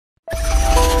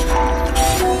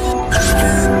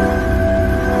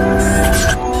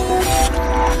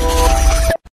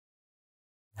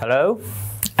Hello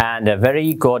and a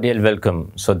very cordial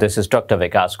welcome. So this is Dr.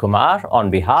 Vikas Kumar.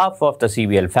 On behalf of the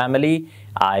CBL family,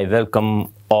 I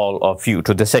welcome all of you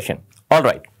to the session. All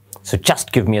right, so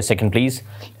just give me a second, please.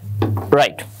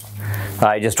 Right,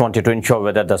 I just wanted to ensure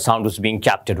whether the sound was being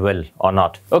captured well or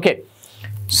not. Okay,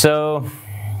 so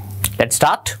let's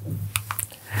start.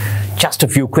 Just a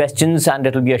few questions and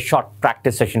it will be a short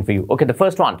practice session for you. Okay, the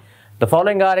first one. The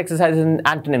following are exercises in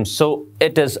antonyms, so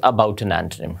it is about an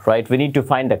antonym, right? We need to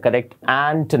find the correct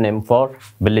antonym for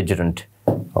belligerent.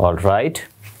 All right.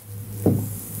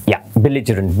 Yeah,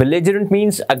 belligerent. Belligerent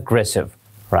means aggressive,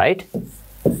 right?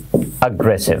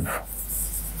 Aggressive.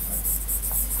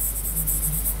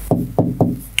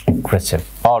 Aggressive.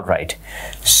 All right.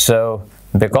 So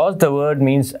because the word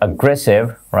means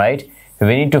aggressive, right?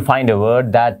 We need to find a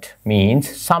word that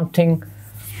means something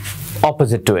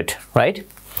opposite to it, right?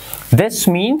 This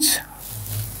means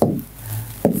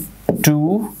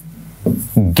to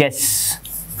guess,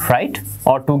 right?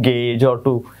 Or to gauge or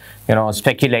to,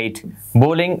 speculate.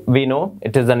 Bowling, we know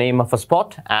it is the name of a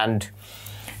sport and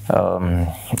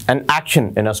an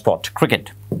action in a sport,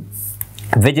 cricket.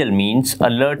 Vigil means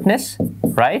alertness,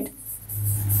 right?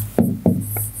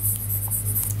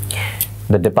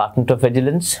 The Department of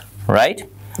Vigilance, right?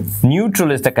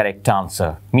 Neutral is the correct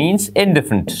answer, means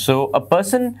indifferent. So a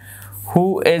person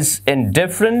who is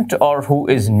indifferent or who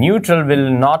is neutral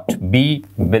will not be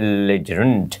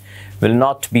belligerent, will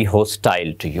not be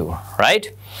hostile to you, right?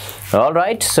 All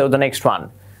right, so the next one.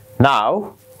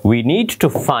 Now, we need to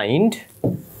find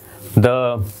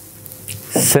the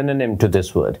synonym to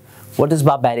this word. What does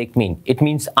barbaric mean? It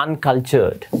means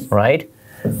uncultured, right?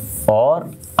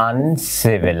 Or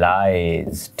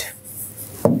uncivilized.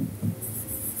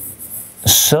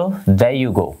 So, there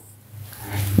you go.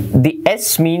 The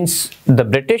S means the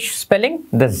British spelling,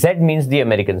 the Z means the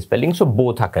American spelling, so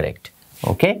both are correct.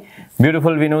 Okay,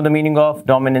 beautiful. We know the meaning of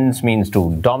dominance means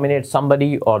to dominate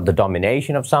somebody or the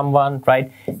domination of someone,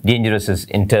 right? Dangerous is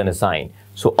internecine.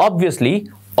 So obviously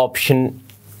option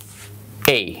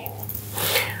A.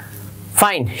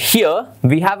 Fine. Here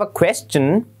we have a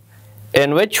question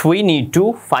in which we need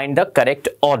to find the correct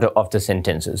order of the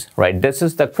sentences, right? This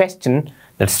is the question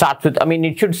that starts with,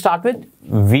 it should start with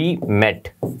we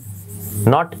met,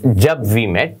 not jab we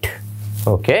met,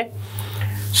 okay?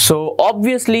 So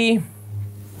obviously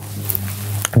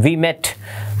we met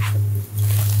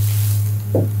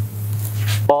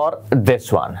or this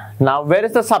one. Now where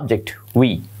is the subject?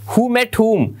 We. Who met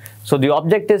whom? So the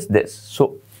object is this.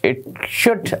 So it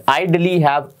should ideally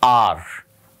have R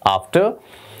after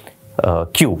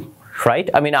Q, right?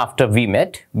 After we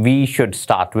met, we should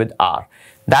start with R.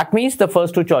 That means the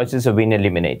first two choices have been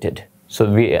eliminated.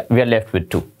 So we are left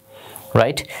with two,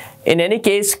 right? In any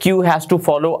case, Q has to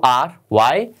follow R.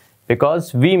 Why?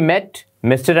 Because we met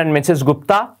Mr. and Mrs.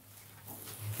 Gupta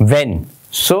when.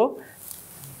 So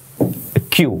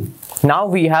Q. Now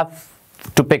we have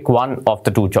to pick one of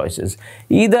the two choices,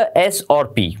 either S or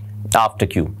P after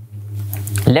Q.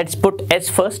 Let's put S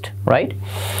first, right?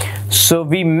 So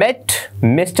we met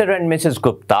Mr. and Mrs.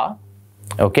 Gupta,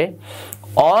 okay,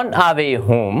 on our way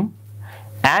home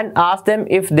and asked them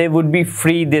if they would be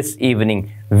free this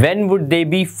evening. When would they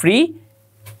be free?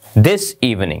 This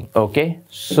evening, okay?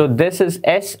 So this is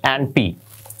S and P.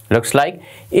 Looks like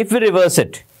if we reverse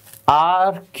it,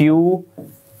 R, Q,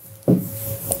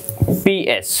 P,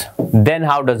 S, then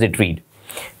how does it read?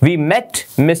 We met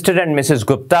Mr. and Mrs.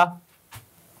 Gupta,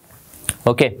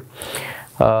 okay,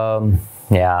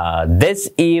 this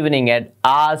evening and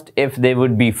asked if they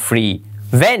would be free.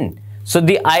 When? So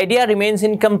the idea remains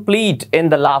incomplete in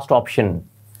the last option.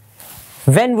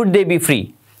 When would they be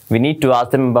free? We need to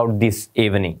ask them about this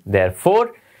evening.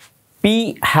 Therefore,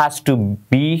 P has to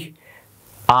be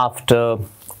after,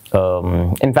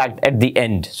 in fact, at the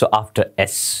end. So after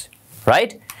S,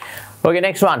 right? Okay,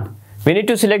 next one. We need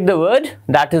to select the word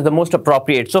that is the most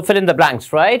appropriate. So fill in the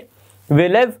blanks, right? We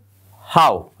live,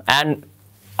 how? And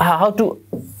how to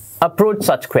approach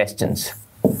such questions?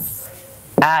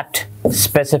 At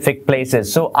specific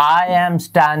places. So I am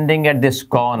standing at this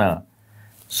corner.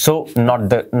 So not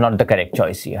the correct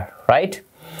choice here, right?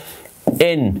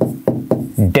 In,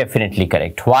 definitely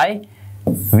correct. Why?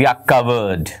 We are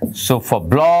covered. So for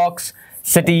blocks,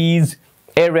 cities,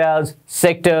 areas,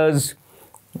 sectors,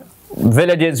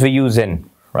 villages we use in,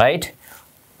 right?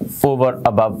 Over,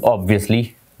 above,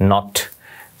 obviously not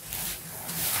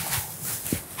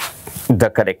the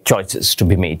correct choices to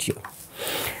be made here.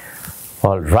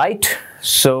 All right,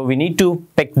 so we need to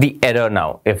pick the error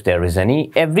now, if there is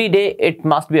any. Every day, it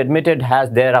must be admitted, has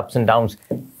their ups and downs.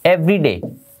 Every day,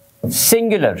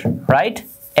 singular, right?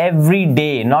 Every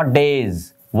day, not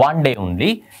days. one day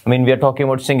only. I mean, we are talking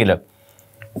about singular.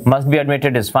 Must be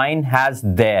admitted is fine. Has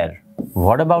there.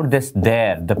 What about this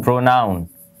there, the pronoun?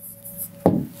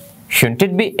 Shouldn't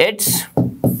it be its?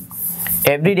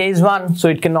 Every day is one, so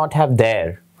it cannot have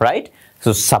there, right?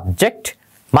 So subject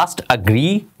must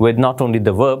agree with not only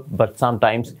the verb, but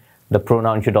sometimes the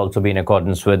pronoun should also be in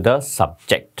accordance with the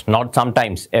subject. Not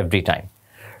sometimes, every time,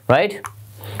 right?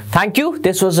 Thank you.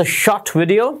 This was a short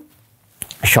video,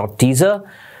 a short teaser.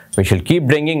 We shall keep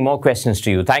bringing more questions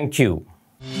to you. Thank you.